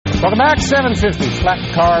Welcome back, 750.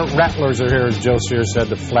 Flatcar Rattlers are here, as Joe Sear said,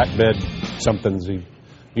 the flatbed somethings. He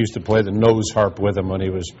used to play the nose harp with him when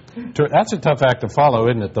he was... That's a tough act to follow,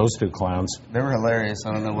 isn't it, those two clowns? They were hilarious.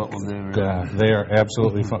 I don't know what we'll do. Really. They are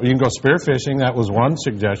absolutely fun. You can go spearfishing. That was one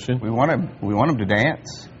suggestion. We want them to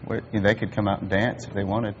dance. They could come out and dance if they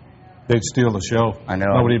wanted. They'd steal the show. I know.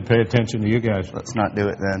 Nobody would pay attention to you guys. Let's not do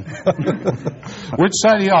it then. Which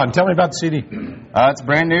side are you on? Tell me about the CD. It's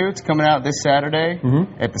brand new. It's coming out this Saturday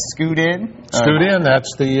at the Scoot Inn. Scoot Inn,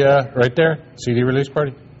 that's the, right there, CD release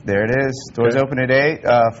party. There it is. Doors open at 8.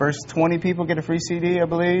 First 20 people get a free CD, I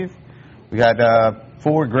believe. We got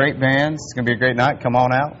 4 great bands. It's going to be a great night. Come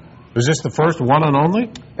on out. Is this the first one and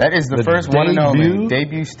only? That is the first one and only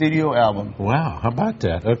debut studio album. Wow, how about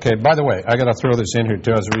that? Okay, by the way, I got to throw this in here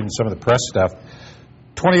too. I was reading some of the press stuff.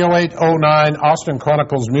 2008-09 Austin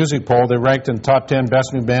Chronicles music poll. They ranked in top 10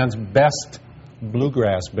 best new bands, best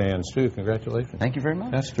bluegrass bands too. Congratulations. Thank you very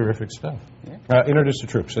much. That's terrific stuff. Yeah. Introduce the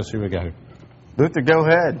troops. Let's see what we got here. Luther, go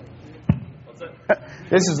ahead. What's that?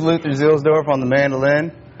 This is Luther Zilsdorf on the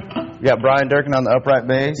mandolin. You got Brian Durkin on the upright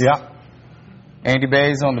bass. Yeah. Andy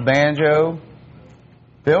Bays on the banjo,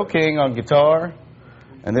 Bill King on guitar,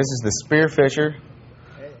 and this is the Spearfisher,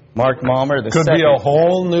 Mark Malmer, the Could second. be a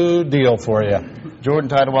whole new deal for you. Jordan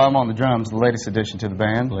Titlebaum on the drums, the latest addition to the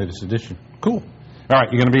band. Latest edition. Cool. All right,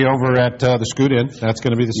 you're going to be over at the Scoot Inn. That's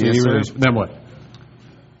going to be the CD release. Then what?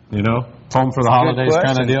 You know, home for the holidays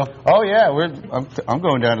kind of deal? Oh, yeah. I'm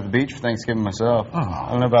going down to the beach for Thanksgiving myself. Oh. I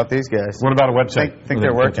don't know about these guys. What about a website? Think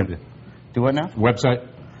they're working. Do what now? Website?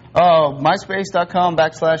 Oh,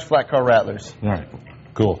 myspace.com/Flatcar Rattlers. All right.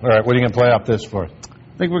 Cool. All right, what are you going to play off this for? I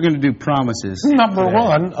think we're going to do Promises. Number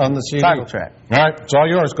one on the CD. Title track. All right, it's all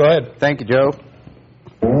yours. Go ahead. Thank you, Joe.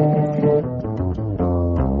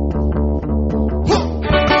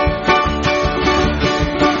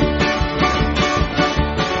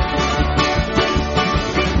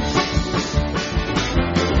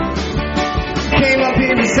 Came up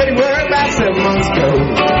here to city work about 7 months ago.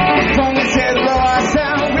 Phone said low our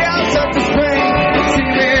sound, we all took the spring. See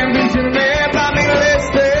them into the man, brought me to this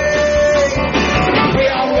thing. We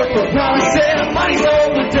all work for promises, money's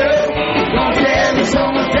overdue. Don't care if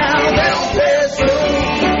someone down, they don't pay us through.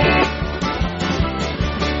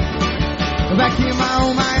 Back here my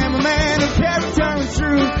home, I am a man of character and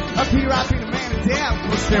truth. Up here I be the man of death,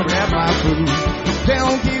 will still have my food. They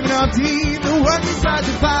don't give enough to eat, the work is hard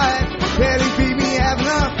to fight. Barely feed me, have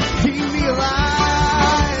enough, keep me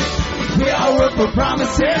alive. We all work for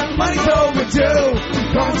promises, money's overdue.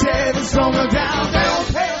 Don't tear the song down, they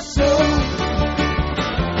don't pay us soon.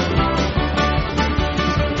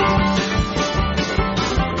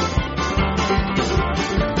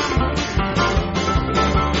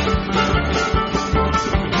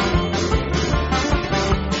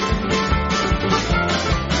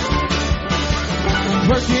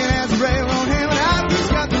 Working as a railroad hand, I've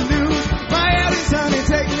just got the news. My eldest son is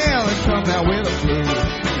taking ill and comes out with a flu.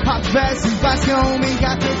 Hot fast and fast home, ain't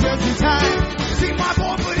got there just in time. See my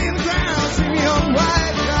boy put in the ground, see me on the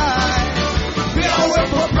white line. We all work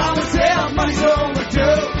for promises, money's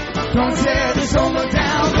overdue. Don't tear this home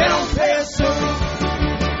down, they don't pay us soon.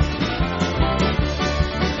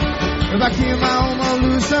 If I keep my home on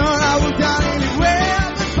loose, son, I would down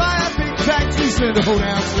anywhere. But buy a big factory, send a whole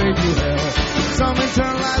down slave to hell. Some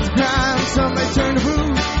internalize crime, some they turn to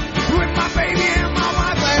booze. With my baby and my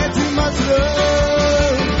wife, I had too much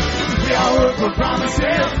love. We all work for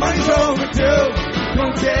promises, money's overdue.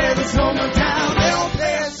 Don't tear this home down, they don't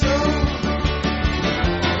pay us soon.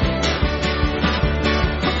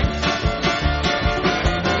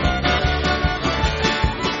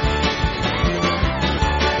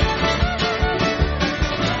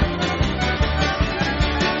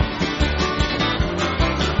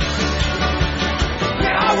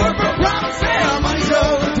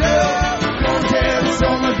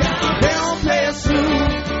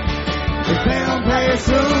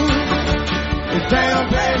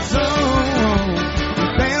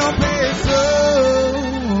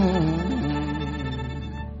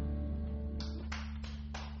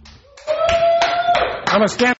 I'm a stand.